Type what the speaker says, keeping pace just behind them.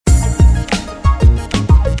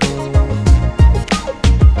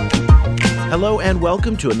Hello and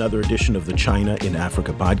welcome to another edition of the China in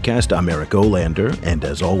Africa podcast. I'm Eric Olander, and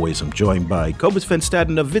as always, I'm joined by Cobus van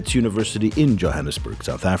Staden of Wits University in Johannesburg,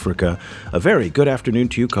 South Africa. A very good afternoon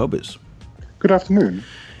to you, Cobus. Good afternoon.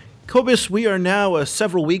 Cobus, we are now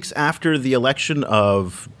several weeks after the election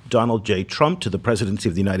of Donald J. Trump to the presidency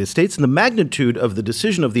of the United States, and the magnitude of the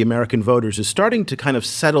decision of the American voters is starting to kind of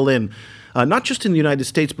settle in, not just in the United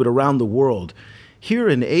States, but around the world. Here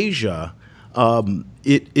in Asia,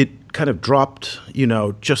 it kind of dropped,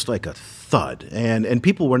 just like a thud. And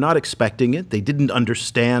people were not expecting it. They didn't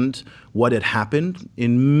understand what had happened.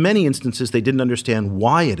 In many instances, they didn't understand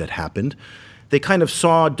why it had happened. They kind of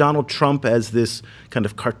saw Donald Trump as this kind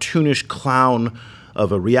of cartoonish clown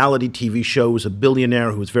of a reality TV show, who was a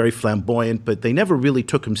billionaire who was very flamboyant, but they never really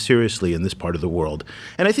took him seriously in this part of the world.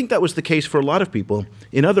 And I think that was the case for a lot of people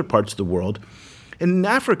in other parts of the world. And in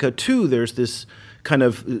Africa, too, there's this kind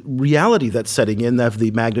of reality that's setting in of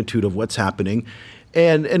the magnitude of what's happening.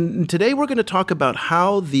 And today we're going to talk about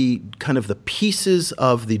how the kind of the pieces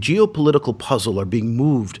of the geopolitical puzzle are being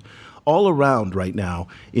moved all around right now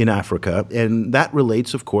in Africa. And that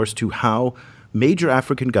relates, of course, to how major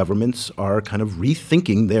African governments are kind of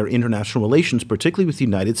rethinking their international relations, particularly with the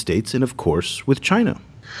United States and, of course, with China.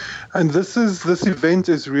 And this event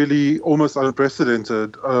is really almost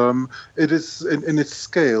unprecedented. It is in its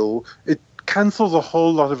scale. It cancels a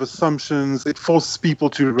whole lot of assumptions. It forces people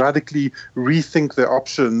to radically rethink their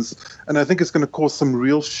options. And I think it's going to cause some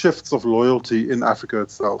real shifts of loyalty in Africa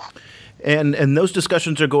itself. And those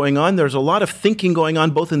discussions are going on. There's a lot of thinking going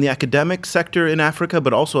on, both in the academic sector in Africa,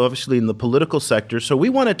 but also obviously in the political sector. So we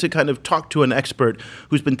wanted to kind of talk to an expert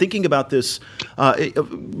who's been thinking about this,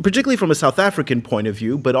 particularly from a South African point of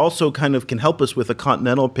view, but also kind of can help us with a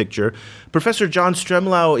continental picture. Professor John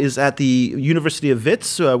Stremlau is at the University of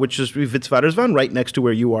Wits, which is Witswatersrand, right next to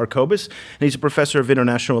where you are, Cobus. And he's a professor of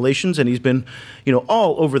international relations, and he's been,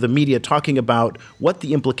 all over the media talking about what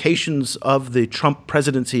the implications of the Trump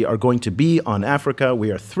presidency are going to be on Africa.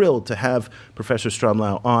 We are thrilled to have Professor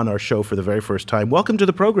Stremlau on our show for the very first time. Welcome to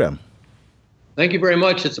the program. Thank you very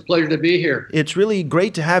much. It's a pleasure to be here. It's really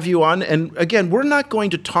great to have you on. And again, we're not going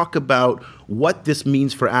to talk about what this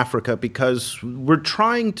means for Africa because we're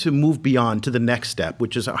trying to move beyond to the next step,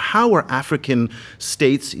 which is how are African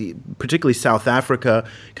states, particularly South Africa,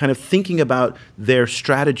 kind of thinking about their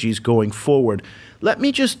strategies going forward. Let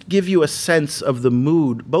me just give you a sense of the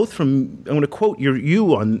mood, both from, I'm going to quote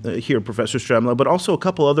you on here, Professor Stremlau, but also a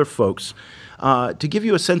couple other folks, to give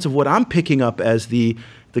you a sense of what I'm picking up as the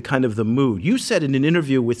kind of the mood. You said in an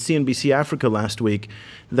interview with CNBC Africa last week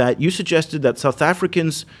that you suggested that South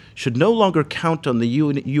Africans should no longer count on the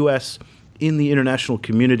U.S. in the international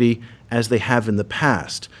community as they have in the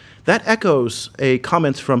past. That echoes a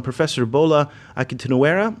comments from Professor Bola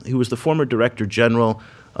Akintinuera, who was the former Director General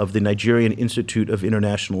of the Nigerian Institute of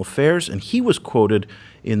International Affairs, and he was quoted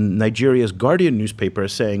in Nigeria's Guardian newspaper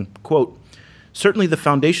as saying, quote, "Certainly the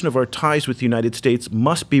foundation of our ties with the United States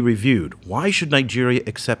must be reviewed. Why should Nigeria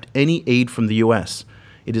accept any aid from the U.S.?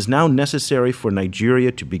 It is now necessary for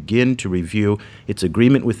Nigeria to begin to review its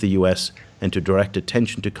agreement with the U.S. and to direct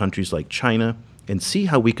attention to countries like China and see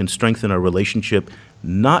how we can strengthen our relationship,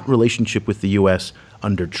 not relationship with the U.S.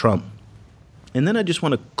 under Trump." And then I just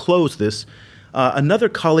want to close this. Another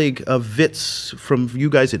colleague of Wits, from you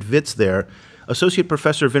guys at Wits there, Associate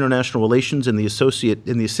Professor of International Relations and the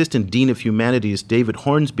Assistant Dean of Humanities, David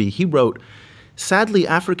Hornsby, he wrote, "Sadly,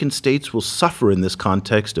 African states will suffer in this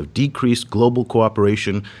context of decreased global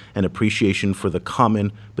cooperation and appreciation for the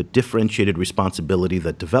common but differentiated responsibility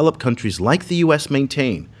that developed countries like the U.S.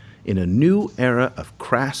 maintain. In a new era of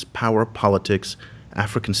crass power politics,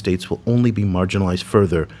 African states will only be marginalized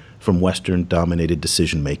further from Western-dominated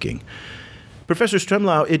decision-making." Professor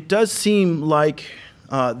Stremlau, it does seem like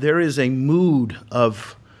there is a mood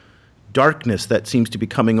of darkness that seems to be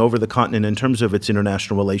coming over the continent in terms of its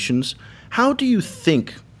international relations. How do you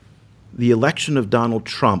think the election of Donald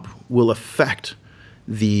Trump will affect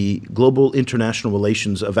the global international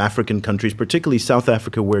relations of African countries, particularly South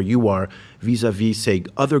Africa, where you are, vis-a-vis, say,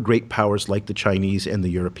 other great powers like the Chinese and the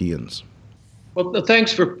Europeans? Well,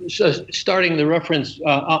 thanks for starting the reference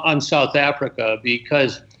on South Africa,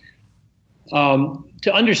 because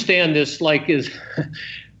to understand this, like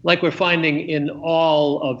we're finding in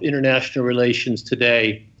all of international relations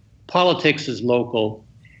today, politics is local.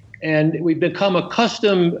 And we've become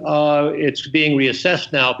accustomed, it's being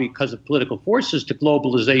reassessed now because of political forces, to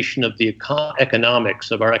globalization of the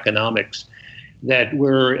economics, of our economics, that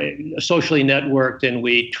we're socially networked and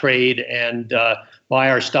we trade and buy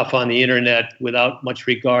our stuff on the internet without much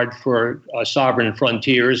regard for sovereign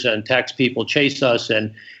frontiers, and tax people chase us,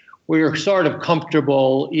 and we're sort of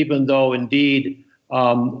comfortable, even though indeed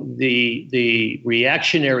the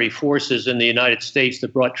reactionary forces in the United States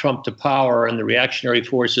that brought Trump to power and the reactionary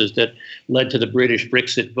forces that led to the British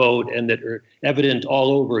Brexit vote and that are evident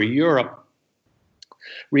all over Europe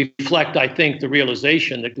reflect, I think, the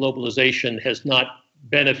realization that globalization has not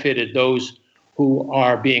benefited those who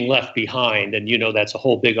are being left behind. And, that's a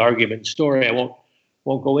whole big argument story I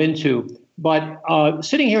won't go into. But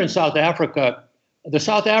sitting here in South Africa, the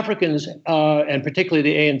South Africans, and particularly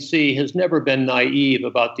the ANC, has never been naive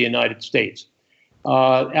about the United States.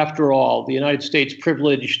 After all, the United States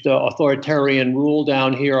privileged authoritarian rule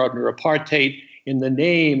down here under apartheid in the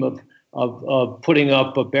name of putting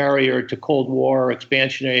up a barrier to Cold War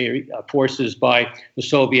expansionary forces by the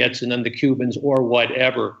Soviets and then the Cubans or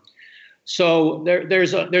whatever. So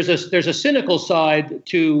there's a cynical side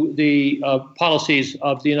to the policies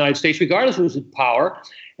of the United States, regardless of who's in power.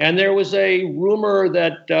 And there was a rumor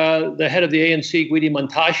that the head of the ANC, Gwede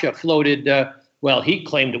Mantashe, floated. He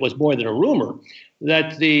claimed it was more than a rumor,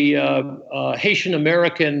 that the Haitian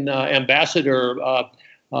American ambassador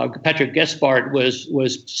Patrick Gaspard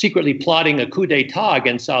was secretly plotting a coup d'état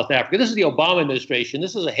against South Africa. This is the Obama administration.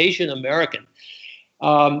 This is a Haitian American.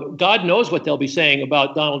 God knows what they'll be saying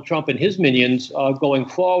about Donald Trump and his minions going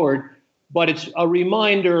forward, but it's a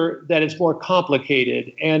reminder that it's more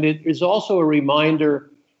complicated. And it is also a reminder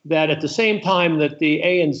that at the same time that the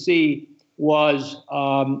ANC was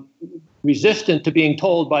resistant to being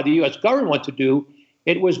told by the U.S. government what to do,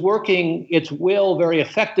 it was working its will very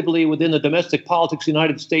effectively within the domestic politics of the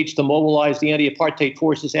United States to mobilize the anti-apartheid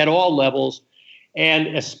forces at all levels, and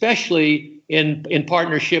especially in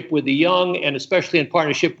partnership with the young, and especially in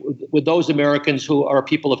partnership with those Americans who are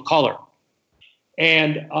people of color.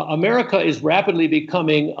 And America is rapidly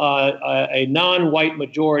becoming a non-white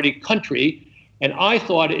majority country. And I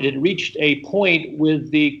thought it had reached a point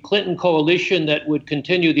with the Clinton coalition that would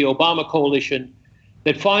continue the Obama coalition,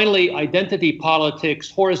 that finally identity politics,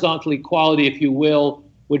 horizontal equality, if you will,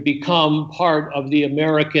 would become part of the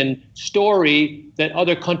American story that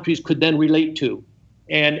other countries could then relate to.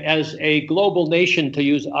 And as a global nation, to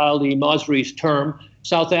use Ali Masri's term,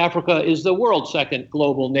 South Africa is the world's second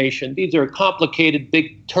global nation. These are complicated,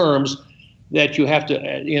 big terms that you have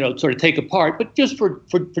to, sort of take apart. But just for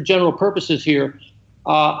general purposes here,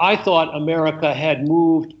 I thought America had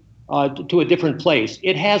moved to a different place.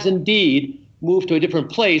 It has indeed moved to a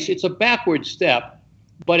different place. It's a backward step,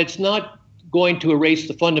 but it's not going to erase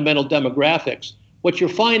the fundamental demographics. What you're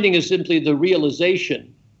finding is simply the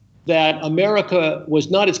realization that America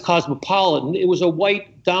was not as cosmopolitan. It was a white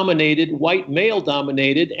male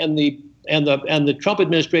dominated, and the Trump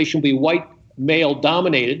administration will be white male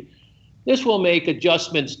dominated. This will make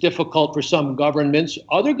adjustments difficult for some governments.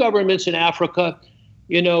 Other governments in Africa,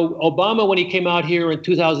 Obama, when he came out here in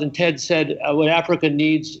 2010, said what Africa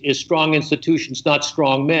needs is strong institutions, not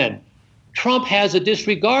strong men. Trump has a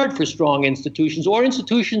disregard for strong institutions or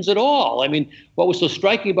institutions at all. I mean, what was so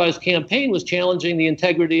striking about his campaign was challenging the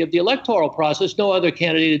integrity of the electoral process. No other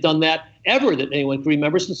candidate had done that ever that anyone can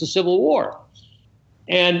remember since the Civil War.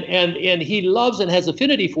 And he loves and has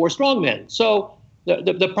affinity for strong men. So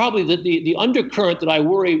the undercurrent that I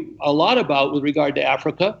worry a lot about with regard to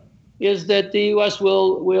Africa is that the U.S.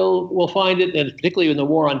 will find it, and particularly in the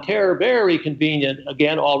war on terror, very convenient,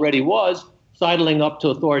 again, already was, sidling up to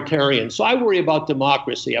authoritarians. So I worry about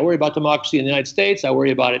democracy. I worry about democracy in the United States. I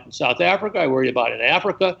worry about it in South Africa. I worry about it in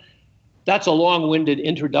Africa. That's a long-winded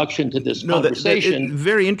introduction to this conversation.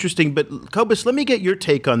 Very interesting. But Cobus, let me get your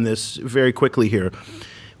take on this very quickly here.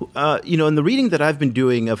 In the reading that I've been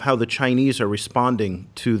doing of how the Chinese are responding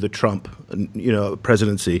to the Trump,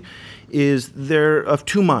 presidency, is they're of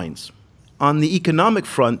two minds. On the economic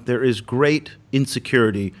front, there is great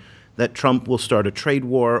insecurity that Trump will start a trade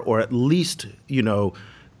war, or at least,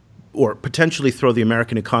 or potentially throw the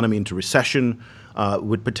American economy into recession,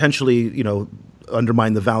 would potentially,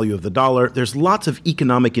 undermine the value of the dollar. There's lots of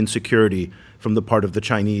economic insecurity from the part of the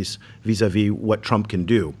Chinese vis-a-vis what Trump can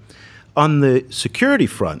do. On the security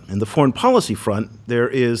front and the foreign policy front, there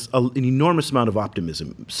is an enormous amount of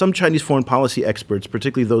optimism. Some Chinese foreign policy experts,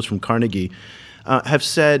 particularly those from Carnegie, have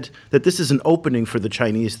said that this is an opening for the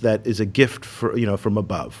Chinese that is a gift from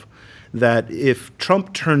above. That if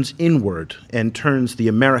Trump turns inward and turns the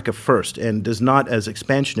America first and does not as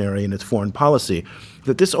expansionary in its foreign policy,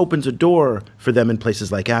 that this opens a door for them in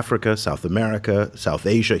places like Africa, South America, South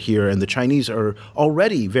Asia here, and the Chinese are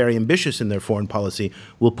already very ambitious in their foreign policy,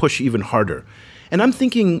 will push even harder. And I'm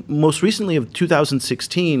thinking most recently of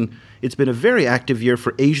 2016, it's been a very active year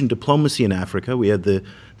for Asian diplomacy in Africa. We had the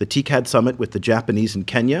TCAD summit with the Japanese in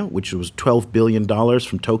Kenya, which was $12 billion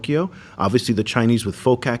from Tokyo. Obviously, the Chinese with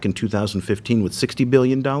FOCAC in 2015 with $60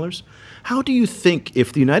 billion. How do you think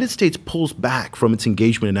if the United States pulls back from its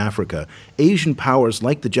engagement in Africa, Asian powers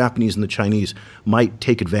like the Japanese and the Chinese might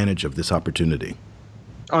take advantage of this opportunity?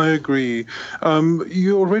 I agree.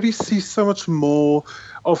 You already see so much more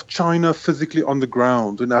of China physically on the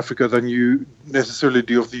ground in Africa than you necessarily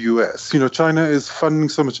do of the US. China is funding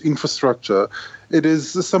so much infrastructure. It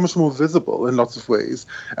is so much more visible in lots of ways.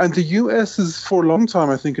 And the US is, for a long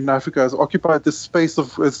time, I think, in Africa, has occupied this space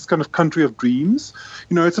of this kind of country of dreams.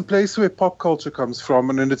 It's a place where pop culture comes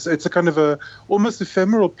from, and it's a kind of a almost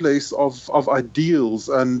ephemeral place of ideals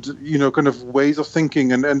and, kind of ways of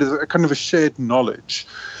thinking and a kind of a shared knowledge.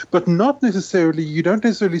 But you don't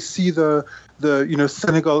necessarily see the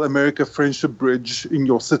Senegal-America friendship bridge in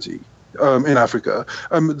your city. In Africa,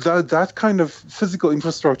 that kind of physical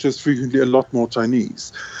infrastructure is frequently a lot more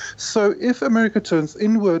Chinese. So if America turns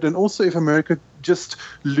inward, and also if America just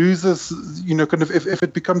loses, if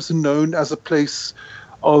it becomes known as a place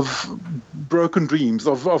of broken dreams,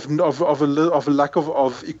 of a lack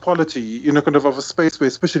of equality, of a space where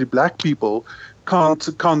especially Black people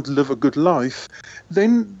can't live a good life,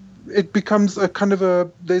 then it becomes a kind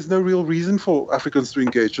of there's no real reason for Africans to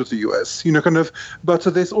engage with the US, but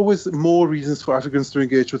there's always more reasons for Africans to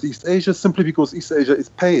engage with East Asia, simply because East Asia is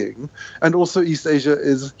paying, and also East Asia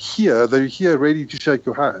is here. They're here ready to shake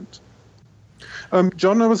your hand.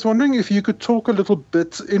 John, I was wondering if you could talk a little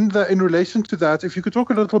bit in relation to that, if you could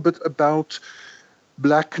talk a little bit about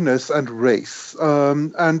Blackness and race,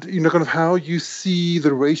 and kind of how you see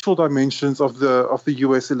the racial dimensions of the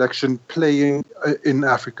U.S. election playing in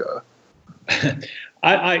Africa.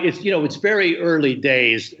 It's very early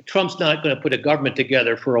days. Trump's not going to put a government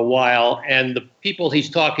together for a while, and the people he's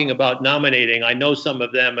talking about nominating, I know some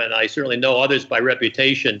of them, and I certainly know others by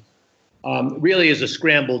reputation, really is a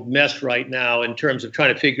scrambled mess right now in terms of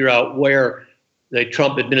trying to figure out where the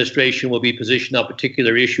Trump administration will be positioned on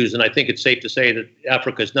particular issues, and I think it's safe to say that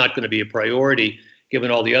Africa is not going to be a priority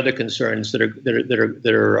given all the other concerns that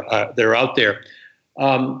are out there.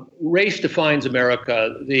 Race defines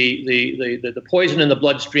America. The poison in the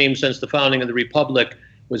bloodstream since the founding of the republic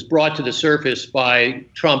was brought to the surface by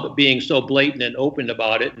Trump being so blatant and open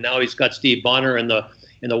about it. And now he's got Steve Bannon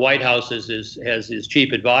in the White House as his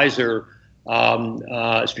chief advisor,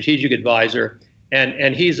 strategic advisor.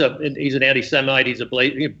 And he's an anti-Semite. He's a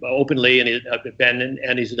blatant, openly, and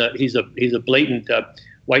he's a blatant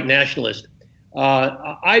white nationalist.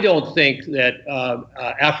 I don't think that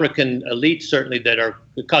African elites, certainly that are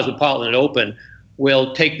cosmopolitan and open,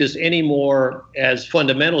 will take this any more as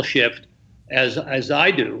fundamental shift as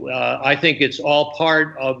I do. I think it's all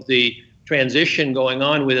part of the transition going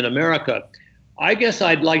on within America. I guess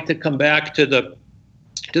I'd like to come back to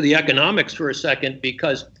the economics for a second,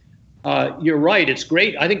 because you're right. It's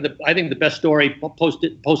great. I think the best story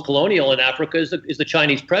post-colonial in Africa is the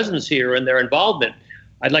Chinese presence here and their involvement.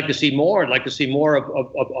 I'd like to see more. I'd like to see more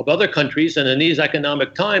of other countries. And in these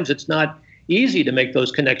economic times, it's not easy to make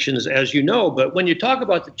those connections, as you know. But when you talk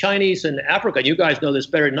about the Chinese in Africa, and you guys know this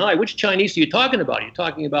better than I, which Chinese are you talking about? Are you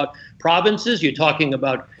talking about provinces? You're talking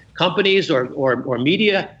about companies or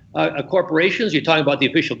media corporations? You're talking about the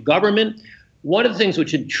official government? One of the things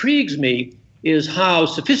which intrigues me is how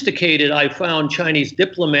sophisticated I found Chinese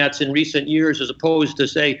diplomats in recent years, as opposed to,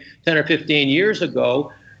 say, 10 or 15 years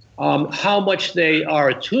ago, how much they are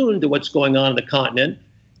attuned to what's going on in the continent.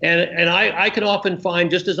 And I can often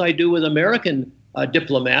find, just as I do with American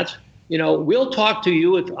diplomats, we'll talk to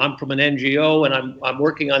you if I'm from an NGO and I'm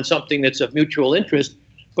working on something that's of mutual interest,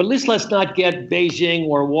 but at least let's not get Beijing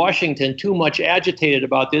or Washington too much agitated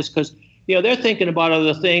about this, because they're thinking about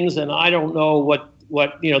other things, and I don't know what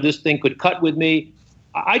this thing could cut with me.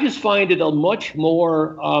 I just find it a much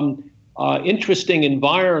more interesting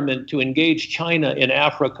environment to engage China in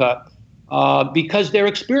Africa, because they're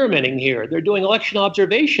experimenting here. They're doing election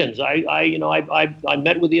observations. I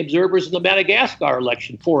met with the observers in the Madagascar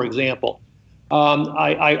election, for example.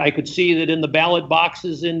 I could see that in the ballot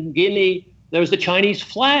boxes in Guinea, there's the Chinese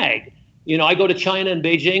flag. I go to China and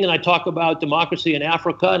Beijing and I talk about democracy in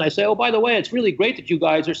Africa, and I say, oh, by the way, it's really great that you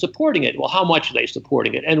guys are supporting it. Well, how much are they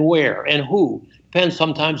supporting it, and where, and who? Depends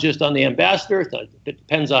sometimes just on the ambassador. It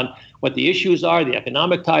depends on what the issues are, the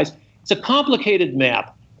economic ties. It's a complicated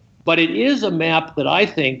map, but it is a map that I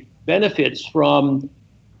think benefits from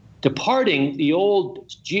departing the old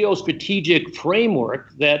geostrategic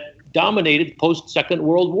framework that dominated post-Second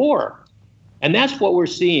World War. And that's what we're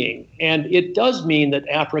seeing. And it does mean that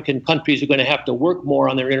African countries are going to have to work more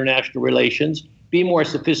on their international relations, be more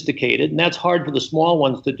sophisticated. And that's hard for the small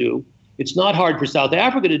ones to do. It's not hard for South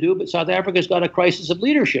Africa to do, but South Africa's got a crisis of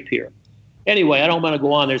leadership here. Anyway, I don't want to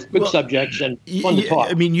go on. There's big subjects and fun to talk.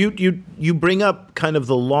 I mean, you bring up kind of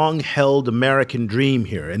the long-held American dream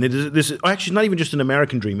here. And this is actually not even just an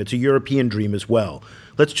American dream. It's a European dream as well.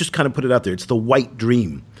 Let's just kind of put it out there. It's the white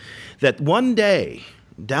dream. That one day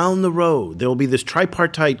down the road, there will be this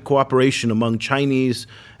tripartite cooperation among Chinese,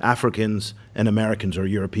 Africans, and Americans or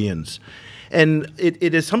Europeans. And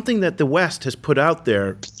it is something that the West has put out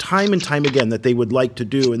there time and time again that they would like to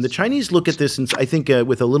do. And the Chinese look at this, I think,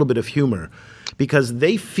 with a little bit of humor, because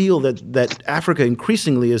they feel that Africa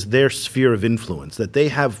increasingly is their sphere of influence, that they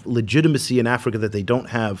have legitimacy in Africa that they don't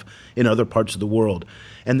have in other parts of the world.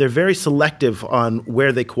 And they're very selective on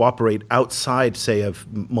where they cooperate outside, say, of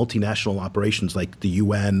multinational operations like the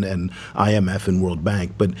UN and IMF and World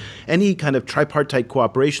Bank. But any kind of tripartite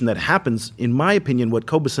cooperation that happens, in my opinion, what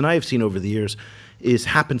Cobus and I have seen over the years is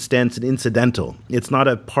happenstance and incidental. It's not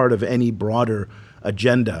a part of any broader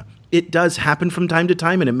agenda. It does happen from time to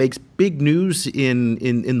time, and it makes big news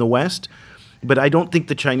in the West. But I don't think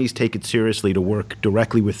the Chinese take it seriously to work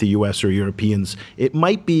directly with the U.S. or Europeans. It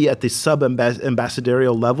might be at the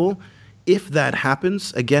sub-ambassadorial level. If that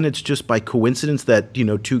happens, again, it's just by coincidence that,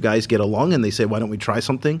 two guys get along and they say, why don't we try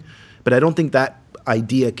something? But I don't think that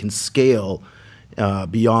idea can scale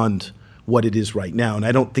beyond what it is right now. And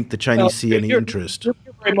I don't think the Chinese see any interest. You're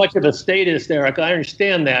very much of a statist, Eric. I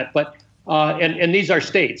understand that. But and these are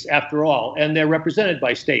states, after all, and they're represented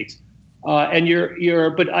by states. But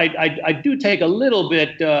I do take a little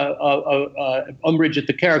bit umbrage at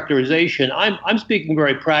the characterization. I'm speaking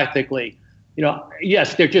very practically.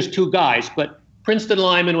 Yes, they're just two guys, but Princeton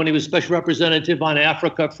Lyman, when he was special representative on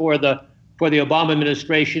Africa for the Obama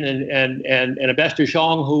administration, and Ambassador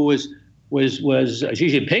Zhang, who was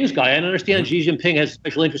Xi Jinping's guy. I understand Xi Jinping has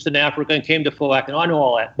special interest in Africa and came to FOAC, and I know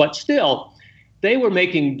all that, but still. They were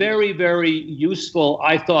making very, very useful,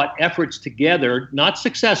 I thought, efforts together, not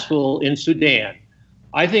successful in Sudan.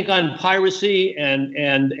 I think on piracy and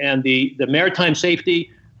the maritime safety,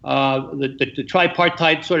 the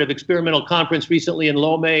tripartite sort of experimental conference recently in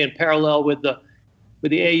Lomé in parallel with the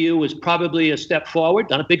AU was probably a step forward,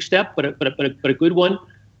 not a big step, but a good one.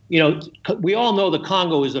 We all know the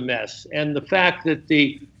Congo is a mess, and the fact that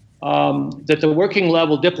the working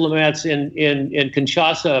level diplomats in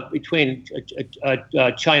Kinshasa between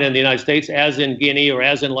China and the United States, as in Guinea or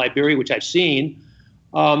as in Liberia, which I've seen,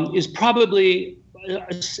 is probably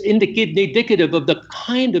indicative of the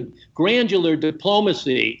kind of granular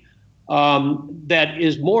diplomacy that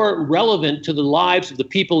is more relevant to the lives of the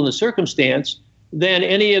people in the circumstance than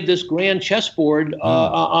any of this grand chessboard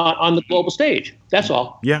on the global stage. That's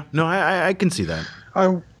all. Yeah, no, I can see that.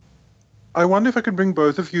 I wonder if I could bring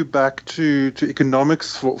both of you back to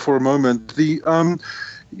economics for a moment.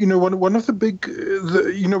 One of the big,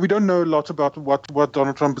 we don't know a lot about what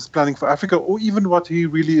Donald Trump is planning for Africa, or even what he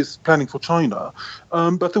really is planning for China.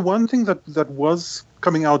 But the one thing that was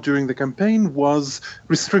coming out during the campaign was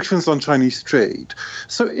restrictions on Chinese trade.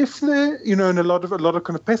 So if there, and a lot of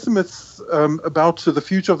kind of pessimists about the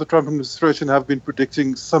future of the Trump administration have been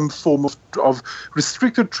predicting some form of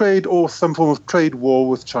restricted trade or some form of trade war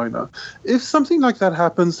with China. If something like that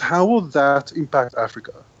happens, how will that impact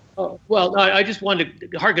Africa? Well, I just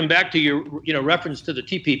wanted to harken back to your reference to the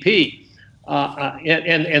TPP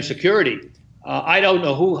and security. I don't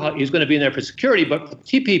know who is going to be in there for security, but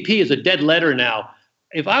TPP is a dead letter now.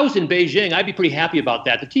 If I was in Beijing, I'd be pretty happy about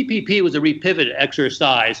that. The TPP was a repivot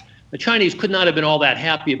exercise. The Chinese could not have been all that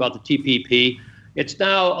happy about the TPP. It's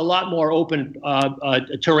now a lot more open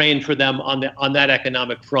terrain for them on that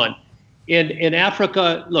economic front. In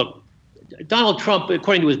Africa, look, Donald Trump,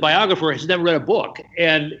 according to his biographer, has never read a book,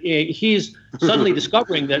 and he's suddenly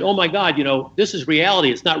discovering that, oh my God, this is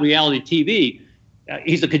reality. It's not reality TV.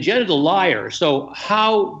 He's a congenital liar. So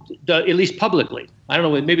how, at least publicly, I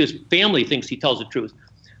don't know, maybe his family thinks he tells the truth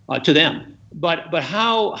to them. But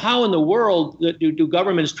how in the world do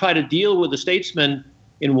governments try to deal with a statesman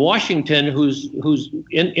in Washington who's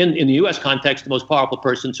in the U.S. context the most powerful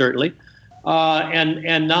person certainly,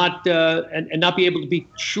 and not be able to be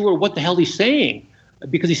sure what the hell he's saying,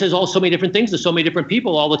 because he says so many different things to so many different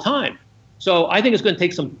people all the time. So I think it's going to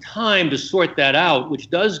take some time to sort that out, which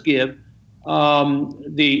does give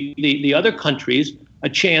the other countries a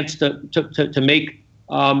chance to make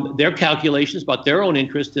their calculations about their own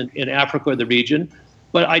interest in Africa or the region.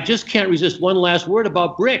 But I just can't resist one last word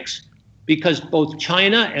about BRICS, because both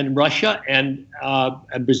China and Russia and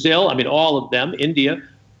Brazil, I mean, all of them, India,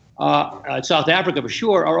 South Africa for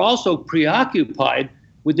sure, are also preoccupied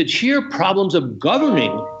with the sheer problems of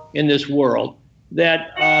governing in this world,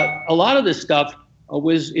 that a lot of this stuff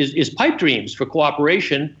is pipe dreams for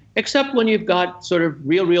cooperation, except when you've got sort of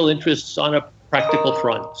real interests on a practical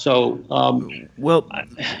front. So, well,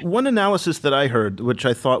 one analysis that I heard, which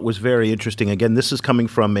I thought was very interesting, again, this is coming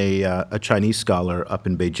from a Chinese scholar up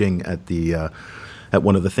in Beijing at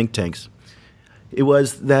one of the think tanks. It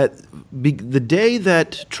was that the day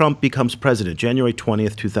that Trump becomes president, January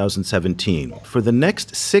 20th, 2017, for the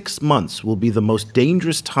next 6 months will be the most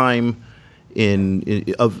dangerous time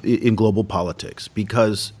in global politics,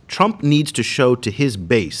 because Trump needs to show to his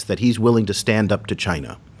base that he's willing to stand up to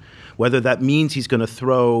China. Whether that means he's going to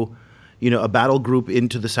throw, a battle group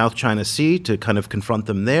into the South China Sea to kind of confront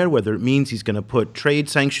them there, whether it means he's going to put trade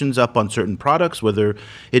sanctions up on certain products, whether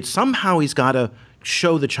it's somehow he's got to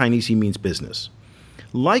show the Chinese he means business.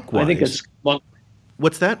 Likewise, I think it's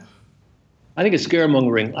what's that? I think it's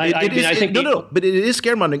scaremongering. But it is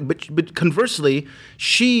scaremongering. But conversely,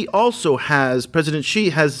 President Xi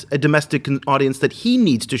has a domestic audience that he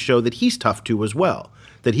needs to show that he's tough to as well,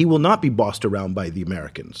 that he will not be bossed around by the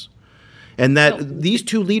Americans. And that these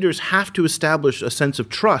two leaders have to establish a sense of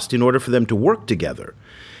trust in order for them to work together.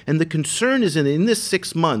 And the concern is in this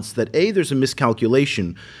 6 months that A, there's a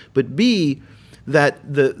miscalculation, but B, that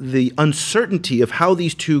the uncertainty of how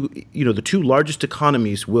these two, the two largest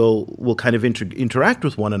economies will kind of interact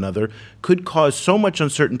with one another could cause so much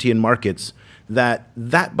uncertainty in markets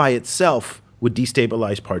that by itself would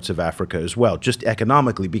destabilize parts of Africa as well, just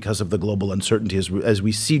economically, because of the global uncertainty as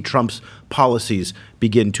we see Trump's policies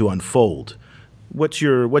begin to unfold. What's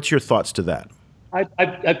your thoughts to that?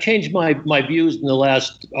 I've changed my views in the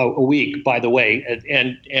last a week, by the way,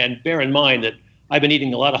 and bear in mind that I've been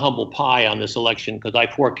eating a lot of humble pie on this election because I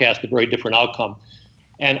forecast a very different outcome.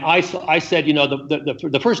 And I said,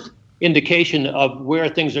 the first indication of where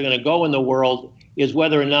things are going to go in the world is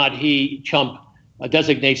whether or not Trump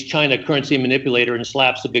designates China currency manipulator and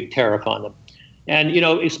slaps a big tariff on them.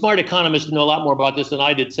 And, smart economists know a lot more about this than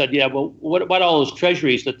I did, said, yeah, well, what about all those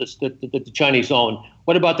treasuries that the Chinese own?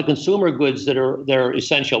 What about the consumer goods they're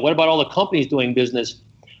essential? What about all the companies doing business?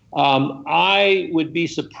 I would be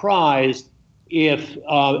surprised if,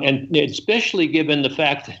 and especially given the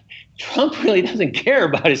fact that Trump really doesn't care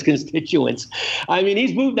about his constituents. I mean,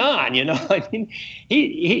 he's moved on, I mean,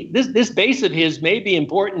 this base of his may be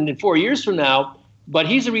important in 4 years from now, but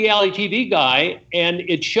he's a reality TV guy, and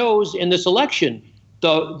it shows in this election.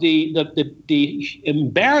 The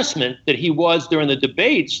embarrassment that he was during the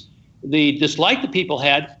debates, the dislike that people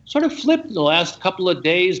had, sort of flipped in the last couple of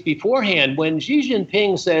days beforehand when Xi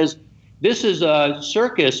Jinping says, this is a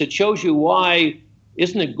circus. It shows you why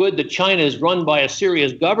isn't it good that China is run by a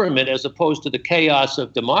serious government as opposed to the chaos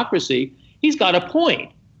of democracy. He's got a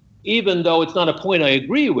point, even though it's not a point I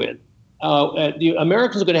agree with. The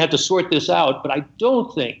Americans are going to have to sort this out, but I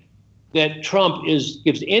don't think that Trump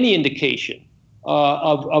gives any indication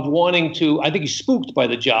of wanting to. I think he's spooked by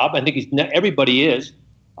the job. I think everybody is.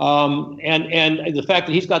 And the fact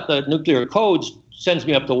that he's got the nuclear codes sends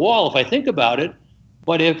me up the wall if I think about it.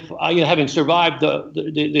 But if, having survived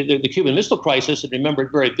the Cuban Missile Crisis and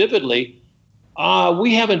remembered very vividly,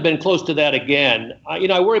 we haven't been close to that again.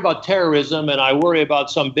 I worry about terrorism, and I worry about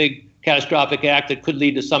some big catastrophic act that could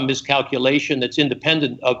lead to some miscalculation that's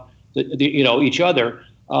independent of each other,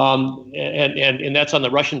 and that's on the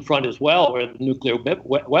Russian front as well, where the nuclear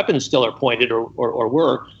weapons still are pointed or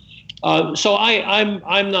were. So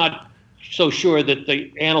I'm not so sure that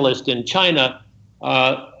the analyst in China,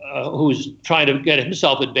 who's trying to get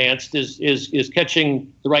himself advanced, is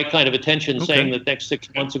catching the right kind of attention, saying that the next 6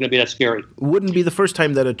 months are going to be that scary. Wouldn't be the first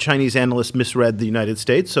time that a Chinese analyst misread the United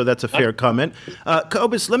States, so that's a fair comment.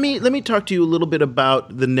 Cobus, let me talk to you a little bit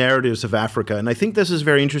about the narratives of Africa, and I think this is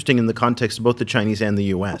very interesting in the context of both the Chinese and the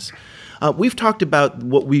U.S. We've talked about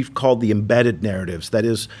what we've called the embedded narratives. That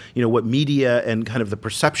is, what media and kind of the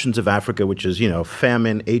perceptions of Africa, which is,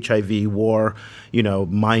 famine, HIV, war,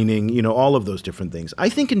 mining, all of those different things. I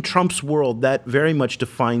think in Trump's world, that very much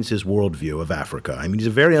defines his worldview of Africa. I mean, he's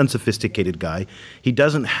a very unsophisticated guy. He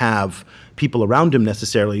doesn't have people around him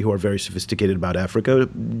necessarily who are very sophisticated about Africa.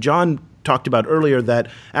 John talked about earlier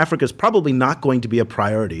that Africa is probably not going to be a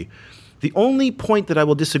priority. The only point that I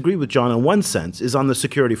will disagree with John in one sense is on the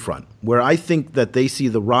security front, where I think that they see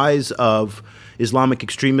the rise of Islamic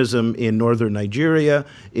extremism in northern Nigeria,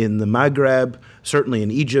 in the Maghreb, certainly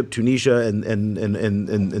in Egypt, Tunisia, and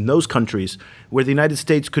those countries, where the United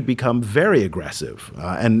States could become very aggressive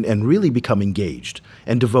and really become engaged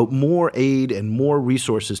and devote more aid and more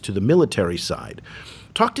resources to the military side.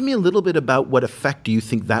 Talk to me a little bit about what effect do you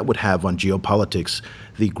think that would have on geopolitics,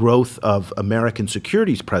 the growth of American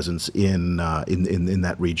securities presence in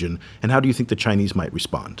that region, and how do you think the Chinese might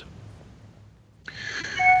respond?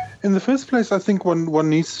 In the first place, I think one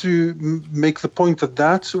needs to make the point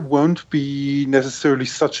that won't be necessarily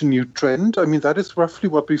such a new trend. I mean, that is roughly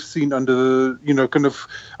what we've seen under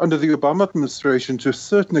under the Obama administration to a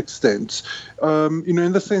certain extent.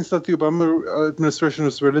 In the sense that the Obama administration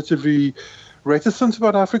was relatively reticent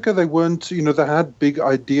about Africa. They weren't, they had big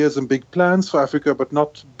ideas and big plans for Africa, but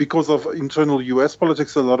not because of internal U.S.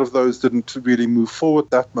 politics. A lot of those didn't really move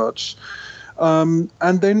forward that much. And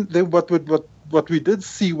then what we did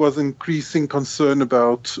see was increasing concern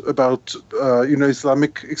about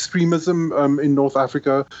Islamic extremism in North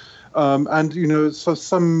Africa, and so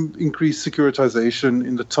some increased securitization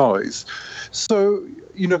in the ties. So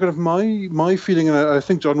my feeling, and I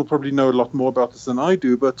think John will probably know a lot more about this than I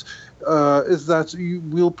do, but is that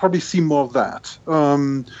we'll probably see more of that,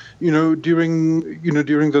 during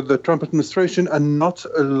the Trump administration, and not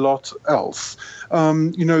a lot else.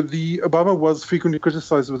 The Obama was frequently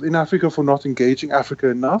criticized within Africa for not engaging Africa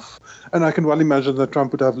enough, and I can well imagine that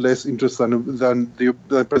Trump would have less interest than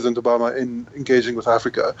President Obama in engaging with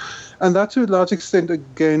Africa, and that to a large extent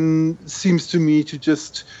again seems to me to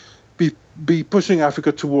just be pushing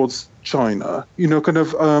Africa towards China.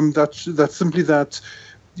 That's simply that.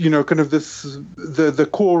 The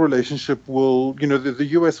core relationship will, the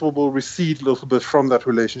US will recede a little bit from that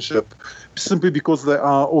relationship, simply because they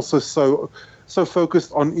are also so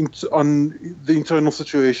focused on the internal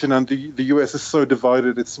situation, and the US is so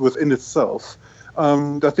divided within itself,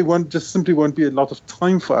 that there simply won't be a lot of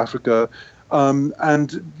time for Africa. And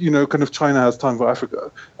China has time for Africa.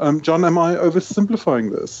 John, am I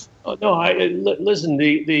oversimplifying this? Oh, no, listen.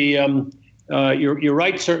 You're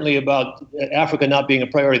right, certainly, about Africa not being a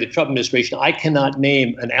priority of the Trump administration. I cannot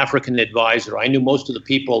name an African advisor. I knew most of the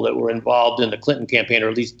people that were involved in the Clinton campaign, or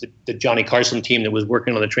at least the Johnny Carson team that was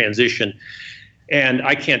working on the transition. And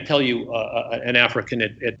I can't tell you an African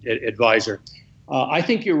advisor. I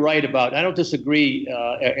think you're right about. I don't disagree,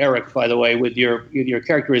 Eric, by the way, with your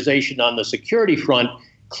characterization on the security front.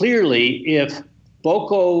 Clearly, if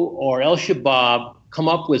Boko or Al-Shabaab come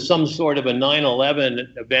up with some sort of a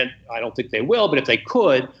 9/11 event, I don't think they will, but if they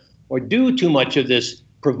could, or do too much of this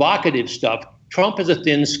provocative stuff, Trump has a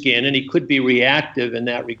thin skin and he could be reactive in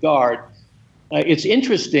that regard. It's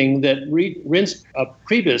interesting that Reince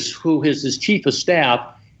Priebus, who is his chief of staff,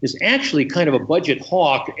 is actually kind of a budget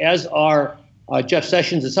hawk, as are Jeff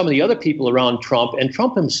Sessions and some of the other people around Trump. And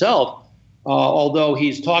Trump himself, although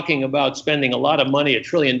he's talking about spending a lot of money, $1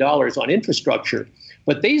 trillion on infrastructure,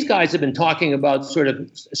 but these guys have been talking about sort of,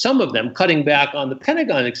 some of them, cutting back on the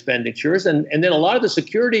Pentagon expenditures. And then a lot of the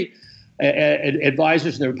security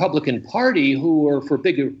advisors in the Republican Party, who were for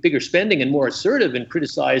bigger spending and more assertive and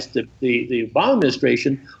criticized the Obama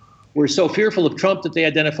administration, were so fearful of Trump that they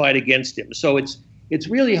identified against him. So it's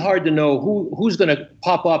really hard to know who's going to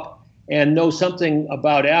pop up and know something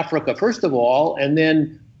about Africa, first of all, and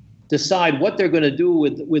then decide what they're going to do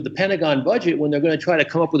with the Pentagon budget when they're going to try to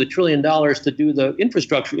come up with $1 trillion to do the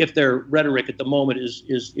infrastructure, if their rhetoric at the moment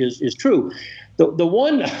is true. The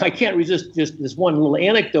one, I can't resist just this one little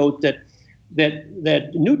anecdote that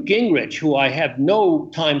Newt Gingrich, who I have no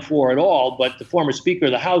time for at all, but the former Speaker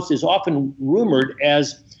of the House, is often rumored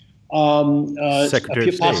as Secretary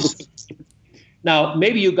of State. Now,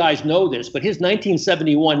 maybe you guys know this, but his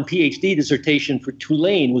 1971 PhD dissertation for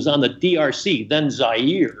Tulane was on the DRC, then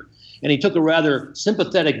Zaire. And he took a rather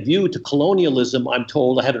sympathetic view to colonialism, I'm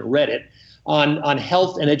told, I haven't read it, on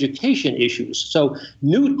health and education issues. So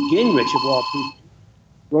Newt Gingrich, of all people,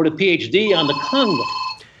 wrote a PhD on the Congo.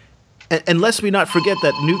 And lest we not forget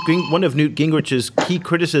that one of Newt Gingrich's key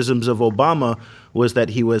criticisms of Obama was that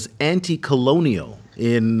he was anti-colonial.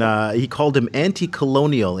 He called him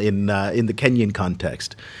anti-colonial in the Kenyan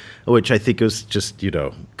context, which I think was just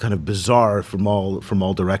kind of bizarre from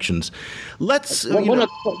all directions. One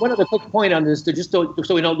other quick point on this,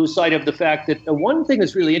 so we don't lose sight of the fact that the one thing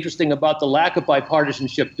that's really interesting about the lack of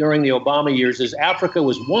bipartisanship during the Obama years is Africa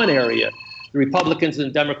was one area the Republicans and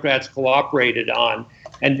the Democrats cooperated on.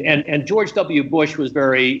 And George W. Bush was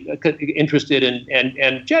very interested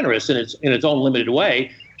and generous in its own limited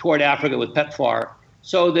way toward Africa with PEPFAR.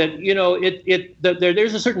 So that,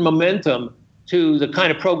 there's a certain momentum to the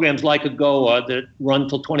kind of programs like AGOA that run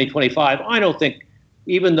till 2025. I don't think,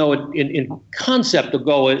 even though in concept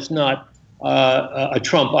AGOA is not a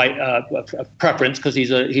Trump preference, because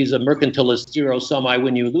he's a mercantilist, zero-sum,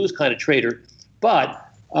 I-win-you-lose kind of trader, but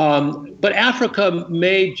Africa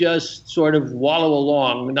may just sort of wallow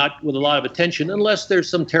along, not with a lot of attention, unless there's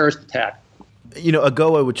some terrorist attack.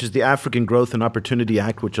 AGOA, which is the African Growth and Opportunity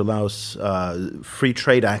Act, which allows free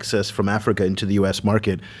trade access from Africa into the U.S.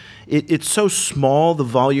 market, it's so small, the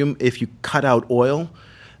volume, if you cut out oil,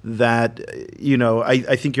 that,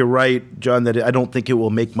 I think you're right, John, that I don't think it will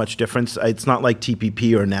make much difference. It's not like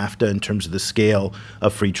TPP or NAFTA in terms of the scale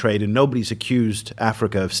of free trade, and nobody's accused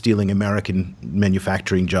Africa of stealing American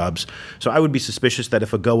manufacturing jobs. So I would be suspicious that if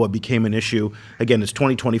AGOA became an issue, again, it's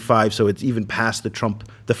 2025, so it's even past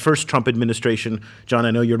the first Trump administration. John,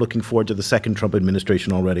 I know you're looking forward to the second Trump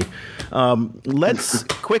administration already. Let's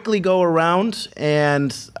quickly go around,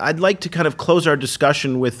 and I'd like to kind of close our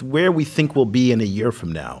discussion with where we think we'll be in a year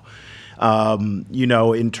from now.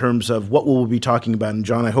 In terms of what we'll be talking about. And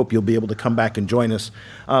John, I hope you'll be able to come back and join us.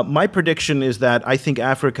 My prediction is that I think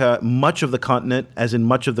Africa, much of the continent, as in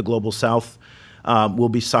much of the global south, will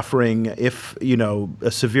be suffering a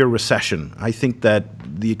severe recession. I think that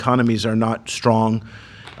the economies are not strong,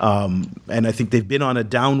 and I think they've been on a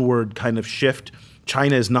downward kind of shift.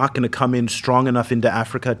 China is not going to come in strong enough into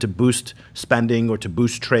Africa to boost spending or to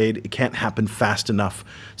boost trade. It can't happen fast enough.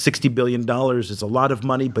 $60 billion is a lot of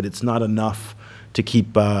money, but it's not enough to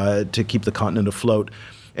keep the continent afloat.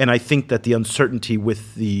 And I think that the uncertainty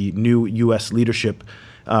with the new U.S. leadership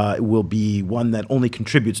will be one that only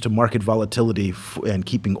contributes to market volatility and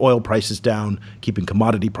keeping oil prices down, keeping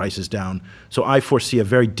commodity prices down. So I foresee a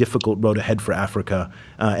very difficult road ahead for Africa.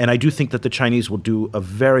 And I do think that the Chinese will do a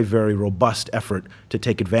very, very robust effort to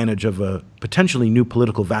take advantage of a potentially new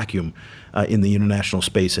political vacuum in the international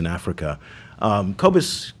space in Africa.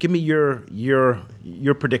 Cobus, give me your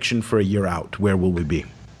prediction for a year out. Where will we be?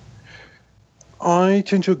 I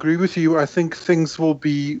tend to agree with you. I think things will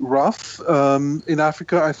be rough in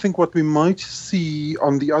Africa. I think what we might see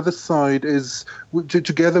on the other side is,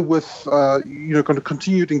 together with kind of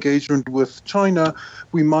continued engagement with China,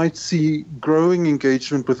 we might see growing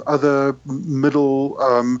engagement with other middle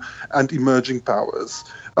and emerging powers.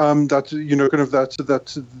 The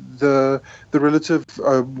relative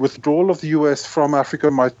withdrawal of the U.S. from Africa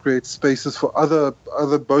might create spaces for other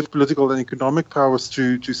both political and economic powers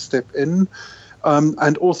to step in.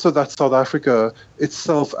 And also that South Africa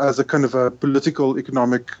itself, as a kind of a political,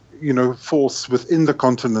 economic, force within the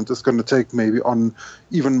continent, is going to take maybe on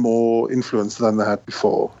even more influence than they had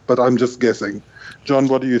before. But I'm just guessing. John,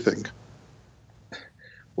 what do you think?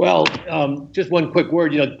 Well, just one quick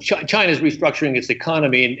word. China's restructuring its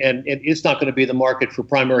economy, and it's not going to be the market for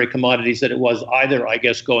primary commodities that it was either, I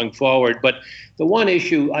guess, going forward. But the one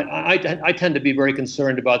issue I tend to be very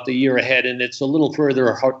concerned about the year ahead, and it's a little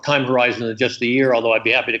further time horizon than just the year, although I'd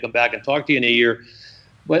be happy to come back and talk to you in a year.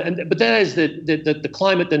 But that is the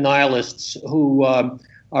climate denialists who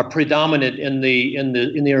are predominant in the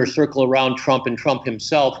inner circle around Trump and Trump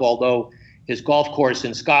himself, although his golf course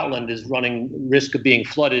in Scotland is running risk of being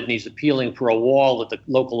flooded, and he's appealing for a wall that the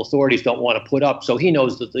local authorities don't want to put up. So he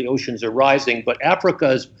knows that the oceans are rising. But Africa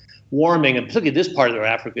is warming, and particularly this part of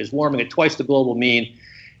Africa is warming at twice the global mean.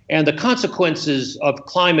 And the consequences of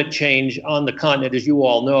climate change on the continent, as you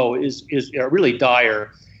all know, are really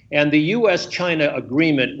dire. And the U.S.-China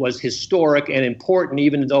agreement was historic and important,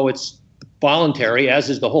 even though it's voluntary, as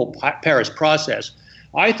is the whole Paris process.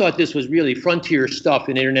 I thought this was really frontier stuff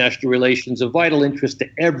in international relations, of vital interest to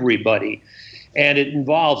everybody, and it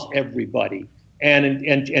involves everybody.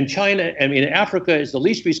 And China, Africa is the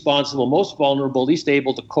least responsible, most vulnerable, least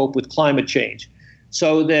able to cope with climate change.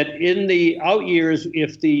 So that in the out years,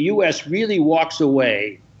 if the U.S. really walks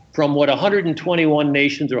away from what 121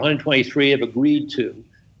 nations or 123 have agreed to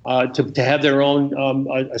have their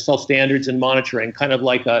own self-standards and monitoring, kind of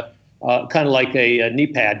like a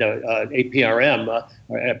NEPAD, APRM,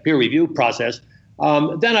 a peer review process,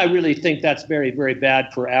 then I really think that's very, very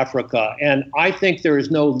bad for Africa. And I think there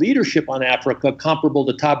is no leadership on Africa comparable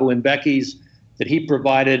to Thabo Mbeki's that he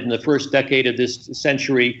provided in the first decade of this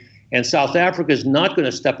century. And South Africa is not going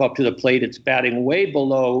to step up to the plate. It's batting way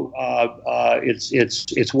below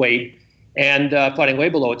its weight and fighting way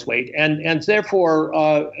below its weight. And therefore,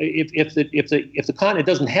 if the continent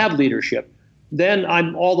doesn't have leadership, then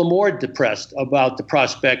I'm all the more depressed about the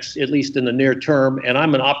prospects, at least in the near term. And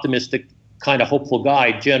I'm an optimistic, kind of hopeful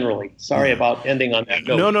guy generally. Sorry about ending on that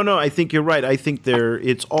note. No. I think you're right. I think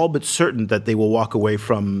it's all but certain that they will walk away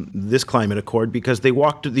from this climate accord, because the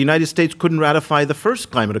United States couldn't ratify the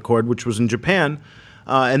first climate accord, which was in Japan,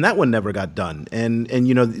 and that one never got done.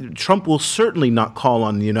 And Trump will certainly not call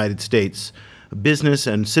on the United States business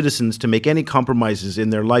and citizens to make any compromises in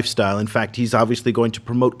their lifestyle. In fact, he's obviously going to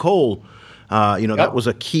promote coal That was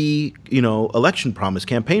a key, election promise,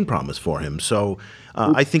 campaign promise for him. So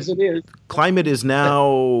I think climate is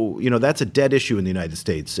now, that's a dead issue in the United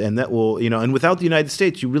States. And that will, and without the United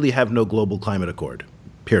States, you really have no global climate accord,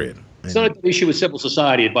 period. It's not an issue with civil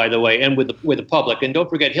society, by the way, and with the public. And don't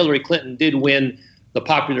forget, Hillary Clinton did win the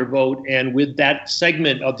popular vote. And with that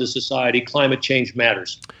segment of the society, climate change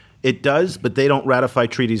matters. It does, but they don't ratify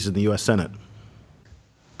treaties in the U.S. Senate.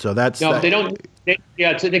 So they don't.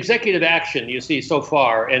 It's an executive action, you see, so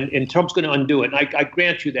far, and Trump's going to undo it. And I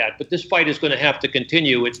grant you that. But this fight is going to have to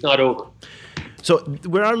continue. It's not over. So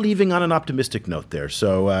we are leaving on an optimistic note there.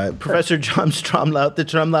 So Professor John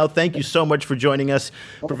Stremlau, thank you so much for joining us.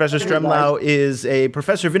 Professor Stremlau is a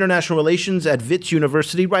professor of international relations at Wits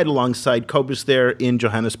University, right alongside Cobus there in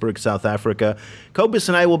Johannesburg, South Africa. Cobus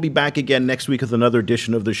and I will be back again next week with another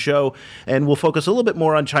edition of the show, and we'll focus a little bit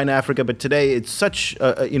more on China, Africa. But today it's such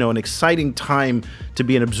an exciting time to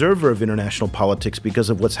be an observer of international politics because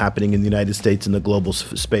of what's happening in the United States in the global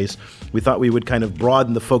space. We thought we would kind of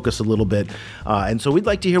broaden the focus a little bit. And so we'd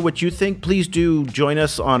like to hear what you think. Please do join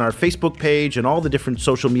us on our Facebook page and all the different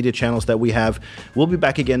social media channels that we have. We'll be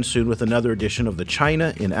back again soon with another edition of the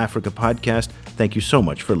China in Africa podcast. Thank you so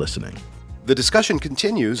much for listening. The discussion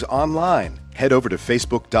continues online. Head over to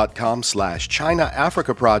facebook.com/China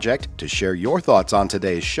Africa Project to share your thoughts on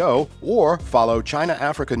today's show, or follow China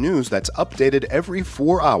Africa News that's updated every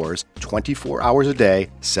 4 hours, 24 hours a day,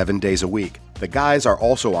 7 days a week. The guys are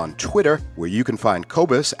also on Twitter, where you can find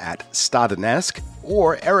Cobus at Stadanesk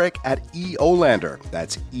or Eric at EOlander.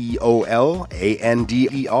 That's EOLANDER.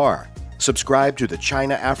 Subscribe to the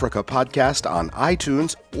China Africa podcast on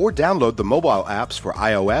iTunes or download the mobile apps for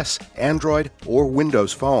iOS, Android, or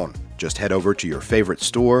Windows Phone. Just head over to your favorite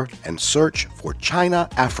store and search for China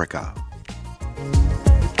Africa.